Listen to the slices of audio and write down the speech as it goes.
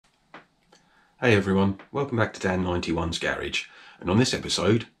Hey everyone, welcome back to Dan91's Garage, and on this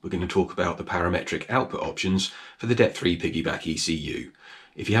episode we're going to talk about the parametric output options for the DET3 piggyback ECU.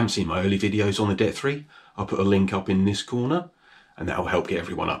 If you haven't seen my early videos on the DET3, I'll put a link up in this corner and that will help get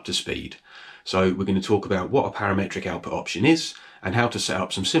everyone up to speed. So we're going to talk about what a parametric output option is and how to set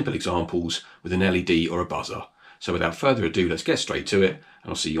up some simple examples with an LED or a buzzer. So without further ado, let's get straight to it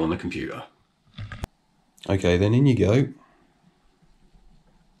and I'll see you on the computer. Okay, then in you go.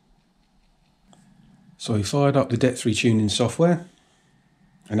 So we fired up the DET3 tuning software,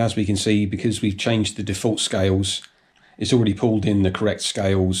 and as we can see, because we've changed the default scales, it's already pulled in the correct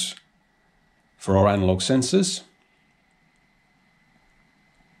scales for our analog sensors.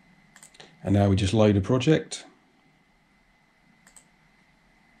 And now we just load a project,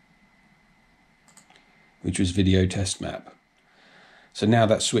 which was video test map. So now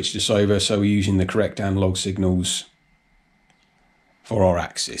that's switched us over, so we're using the correct analog signals for our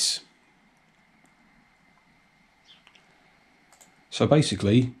axis. So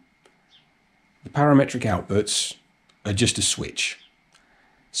basically, the parametric outputs are just a switch.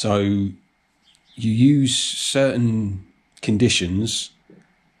 So you use certain conditions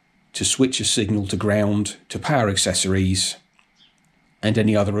to switch a signal to ground, to power accessories, and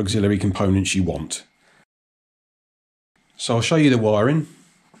any other auxiliary components you want. So I'll show you the wiring.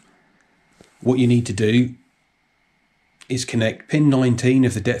 What you need to do is connect pin 19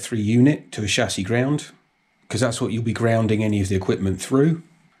 of the DET3 unit to a chassis ground, because that's what you'll be grounding any of the equipment through,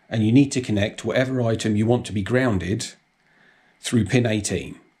 and you need to connect whatever item you want to be grounded through pin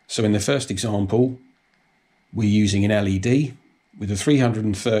 18. So in the first example, we're using an LED with a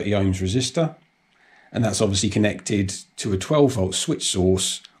 330 ohms resistor, and that's obviously connected to a 12 volt switch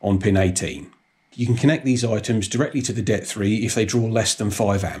source on pin 18. You can connect these items directly to the DET3 if they draw less than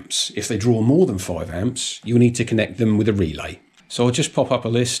 5 amps. If they draw more than 5 amps, you'll need to connect them with a relay. So I'll just pop up a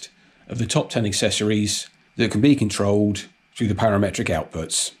list of the top 10 accessories that can be controlled through the parametric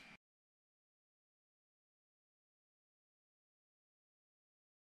outputs.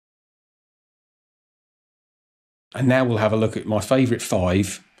 And now we'll have a look at my favourite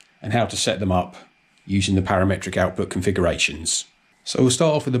 5 and how to set them up using the parametric output configurations. So we'll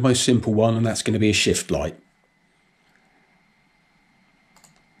start off with the most simple one, and that's going to be a shift light.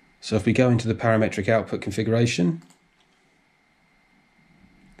 So if we go into the parametric output configuration,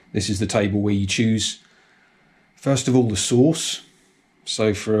 this is the table where you choose first of all the source.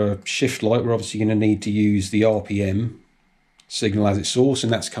 So for a shift light, we're obviously going to need to use the RPM signal as its source,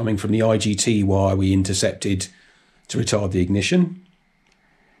 and that's coming from the IGT wire we intercepted to retard the ignition.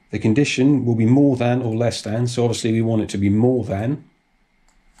 The condition will be more than or less than, so obviously we want it to be more than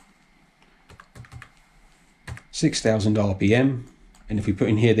 6,000 RPM, and if we put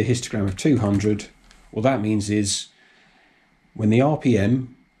in here the histogram of 200, what that means is when the RPM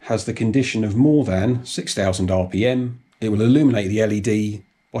has the condition of more than 6,000 RPM, it will illuminate the LED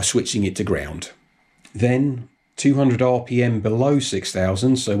by switching it to ground. Then 200 RPM below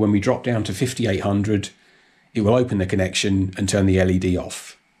 6,000, so when we drop down to 5,800, it will open the connection and turn the LED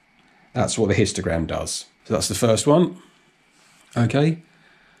off. That's what the histogram does. So that's the first one. Okay,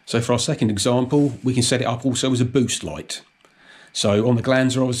 so for our second example, we can set it up also as a boost light. So on the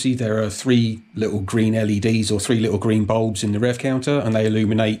glanzer, obviously, there are 3 little green LEDs or 3 little green bulbs in the rev counter, and they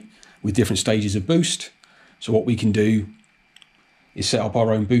illuminate with different stages of boost. So what we can do is set up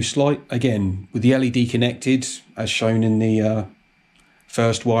our own boost light, again, with the LED connected, as shown in the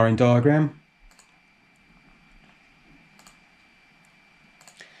first wiring diagram.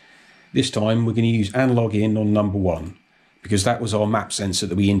 This time, we're going to use analog in on number 1, because that was our map sensor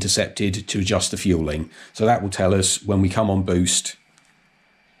that we intercepted to adjust the fueling. So that will tell us when we come on boost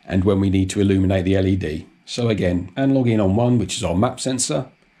and when we need to illuminate the LED. So again, analog in on 1, which is our map sensor,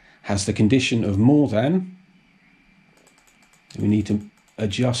 has the condition of more than. We need to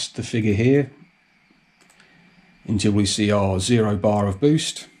adjust the figure here until we see our 0 bar of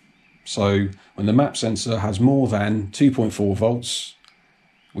boost. So when the map sensor has more than 2.4 volts,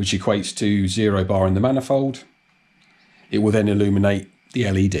 which equates to 0 bar in the manifold, it will then illuminate the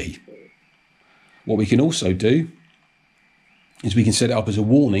LED. What we can also do is we can set it up as a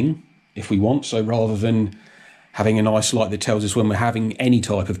warning if we want. So rather than having a nice light that tells us when we're having any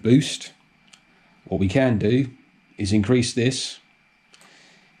type of boost, what we can do is increase this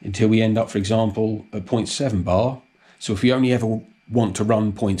until we end up, for example, at 0.7 bar. So if we only ever want to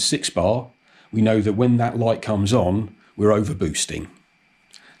run 0.6 bar, we know that when that light comes on, we're over boosting.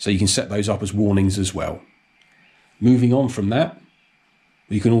 So you can set those up as warnings as well. Moving on from that,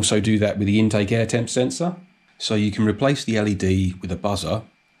 we can also do that with the intake air temp sensor. So you can replace the LED with a buzzer,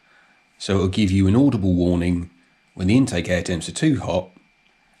 so it'll give you an audible warning when the intake air temps are too hot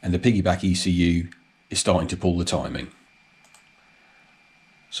and the piggyback ECU is starting to pull the timing.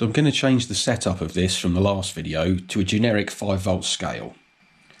 So I'm going to change the setup of this from the last video to a generic 5-volt scale.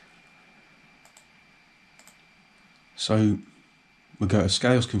 So we'll go to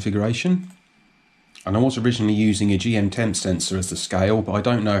Scales Configuration, and I was originally using a GM temp sensor as the scale, but I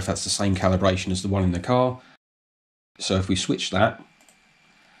don't know if that's the same calibration as the one in the car. So if we switch that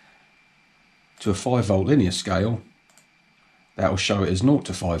to a 5-volt linear scale, that will show it as 0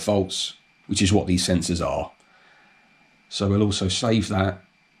 to 5 volts, which is what these sensors are. So we'll also save that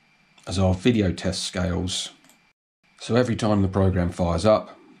as our video test scales. So every time the program fires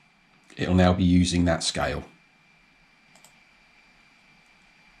up, it'll now be using that scale.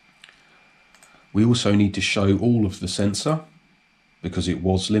 We also need to show all of the sensor because it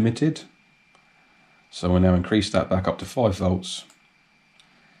was limited. So we'll now increase that back up to 5 volts.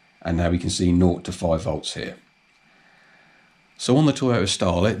 And now we can see 0 to 5 volts here. So on the Toyota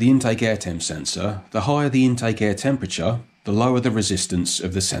Starlet, the intake air temp sensor, the higher the intake air temperature, the lower the resistance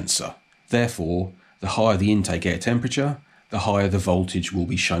of the sensor. Therefore, the higher the intake air temperature, the higher the voltage will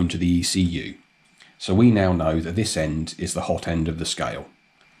be shown to the ECU. So we now know that this end is the hot end of the scale.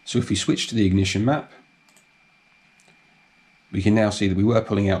 So if we switch to the ignition map, we can now see that we were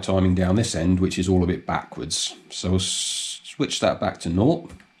pulling out timing down this end, which is all a bit backwards. So we'll switch that back to 0.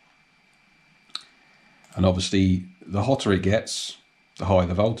 And obviously, the hotter it gets, the higher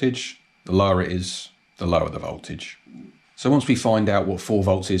the voltage, the lower it is, the lower the voltage. So once we find out what 4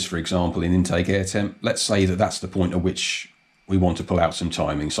 volts is, for example, in intake air temp, let's say that that's the point at which we want to pull out some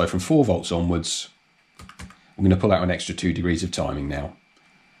timing. So from 4 volts onwards, we're going to pull out an extra 2 degrees of timing now.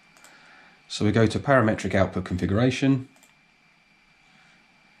 So we go to Parametric Output Configuration.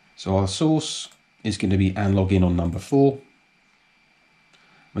 So our source is going to be analog in on number 4.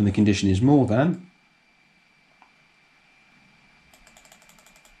 When the condition is more than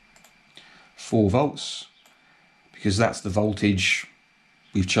 4 volts, because that's the voltage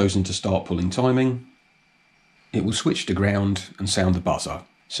we've chosen to start pulling timing, it will switch to ground and sound the buzzer.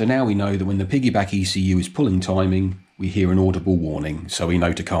 So now we know that when the piggyback ECU is pulling timing, we hear an audible warning, so we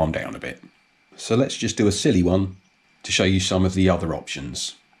know to calm down a bit. So let's just do a silly one to show you some of the other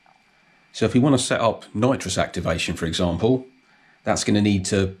options. So if we want to set up nitrous activation, for example, that's going to need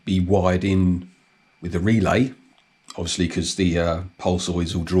to be wired in with a relay, obviously because the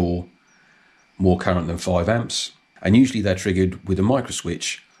pulsoids will draw more current than 5 amps, and usually they're triggered with a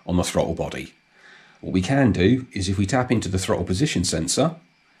microswitch on the throttle body. What we can do is if we tap into the throttle position sensor,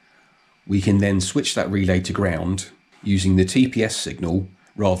 we can then switch that relay to ground using the TPS signal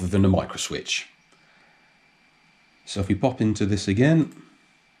rather than a microswitch. So if we pop into this again,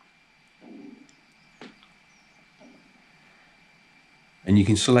 and you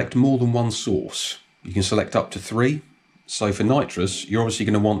can select more than one source. You can select up to 3. So for nitrous, you're obviously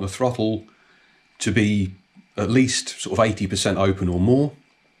going to want the throttle to be at least sort of 80% open or more,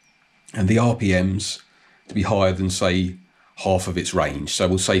 and the RPMs to be higher than, say, half of its range. So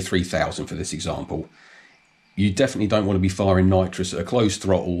we'll say 3000 for this example. You definitely don't want to be firing nitrous at a closed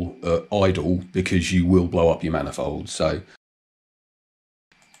throttle idle, because you will blow up your manifold. So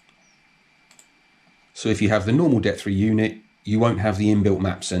if you have the normal DET3 unit, you won't have the inbuilt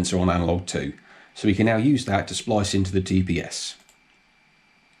map sensor on analog 2. So we can now use that to splice into the TPS.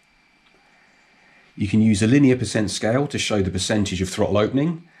 You can use a linear percent scale to show the percentage of throttle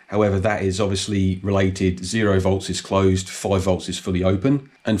opening. However, that is obviously related. 0 volts is closed, 5 volts is fully open.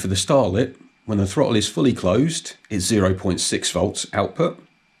 And for the Starlet, when the throttle is fully closed, it's 0.6 volts output.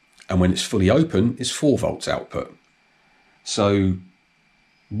 And when it's fully open, it's 4 volts output. So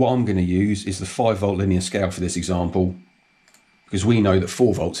what I'm going to use is the 5 volt linear scale for this example, because we know that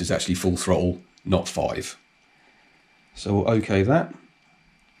 4 volts is actually full throttle, not 5. So we'll OK that.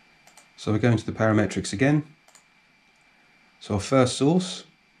 So we're going to the parametrics again. So our first source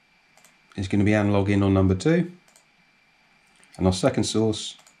is going to be analog in on number 2. And our second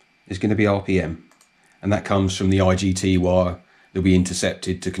source is going to be RPM. And that comes from the IGT wire that we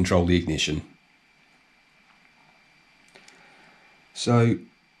intercepted to control the ignition. So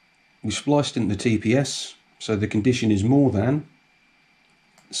we spliced in the TPS. So the condition is more than,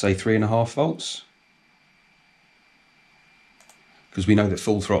 say, 3.5 volts. Because we know that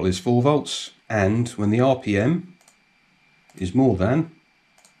full throttle is 4 volts, and when the RPM is more than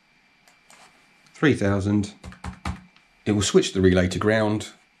 3000, it will switch the relay to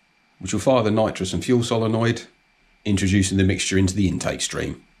ground, which will fire the nitrous and fuel solenoid, introducing the mixture into the intake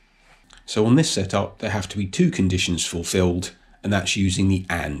stream. So on this setup, there have to be 2 conditions fulfilled, and that's using the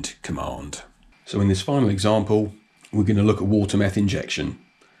AND command. So in this final example, we're going to look at water meth injection.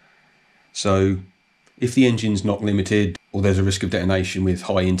 So If the engine's not limited, or there's a risk of detonation with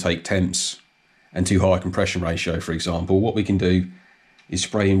high intake temps and too high a compression ratio, for example, what we can do is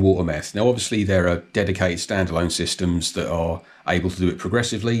spray in water meth. Now, obviously, there are dedicated standalone systems that are able to do it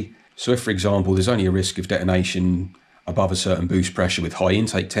progressively. So if, for example, there's only a risk of detonation above a certain boost pressure with high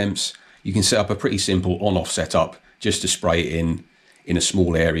intake temps, you can set up a pretty simple on-off setup just to spray it in a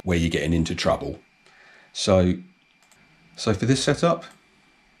small area where you're getting into trouble. So for this setup,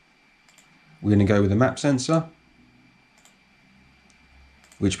 we're going to go with a map sensor,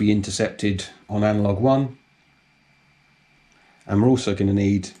 which we intercepted on analog 1. And we're also going to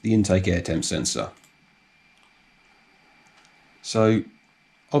need the intake air temp sensor. So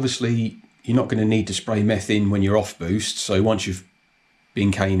obviously you're not going to need to spray meth in when you're off boost. So once you've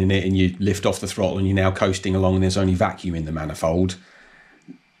been caning it and you lift off the throttle and you're now coasting along and there's only vacuum in the manifold,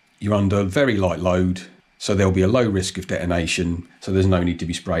 you're under very light load, so there'll be a low risk of detonation, so there's no need to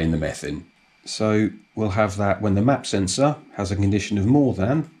be spraying the meth in. So we'll have that when the map sensor has a condition of more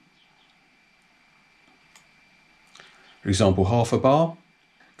than, for example, half a bar,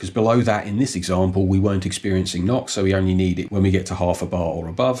 because below that in this example we weren't experiencing NOx, so we only need it when we get to half a bar or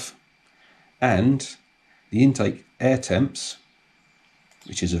above. And the intake air temps,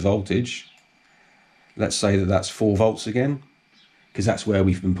 which is a voltage, let's say that that's 4 volts again, because that's where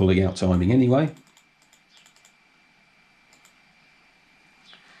we've been pulling out timing anyway.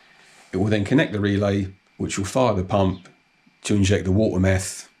 It will then connect the relay, which will fire the pump to inject the water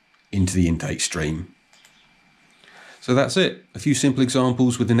meth into the intake stream. So that's it. A few simple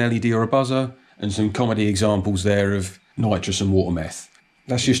examples with an LED or a buzzer, and some comedy examples there of nitrous and water meth.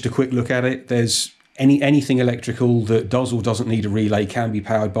 That's just a quick look at it. There's anything electrical that does or doesn't need a relay can be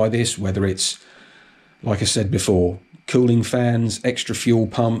powered by this, whether it's, like I said before, cooling fans, extra fuel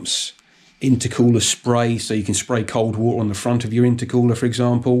pumps, intercooler spray, so you can spray cold water on the front of your intercooler, for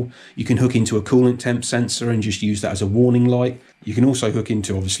example. You can hook into a coolant temp sensor and just use that as a warning light. You can also hook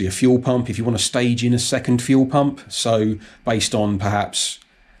into, obviously, a fuel pump if you want to stage in a second fuel pump. So based on perhaps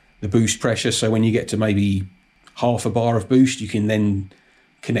the boost pressure, so when you get to maybe half a bar of boost, you can then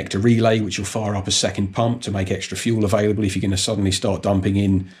connect a relay which will fire up a second pump to make extra fuel available if you're going to suddenly start dumping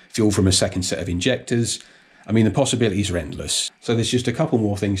in fuel from a second set of injectors. I mean, the possibilities are endless. So there's just a couple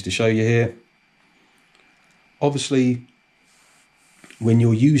more things to show you here. Obviously, when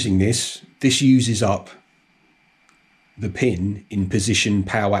you're using this uses up the pin in position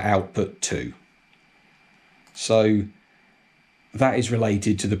power output 2. So that is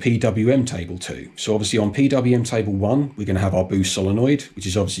related to the PWM table 2. So obviously on PWM table 1, we're going to have our boost solenoid, which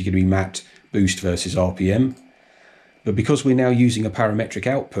is obviously going to be mapped boost versus RPM. But because we're now using a parametric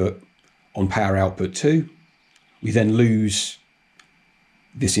output on power output 2, we then lose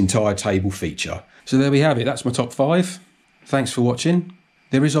this entire table feature. So there we have it. That's my top 5. Thanks for watching.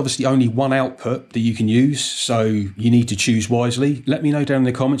 There is obviously only one output that you can use, so you need to choose wisely. Let me know down in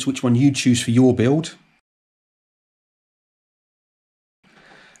the comments which one you'd choose for your build.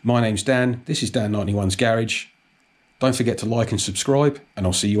 My name's Dan. This is Dan91's Garage. Don't forget to like and subscribe, and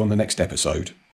I'll see you on the next episode.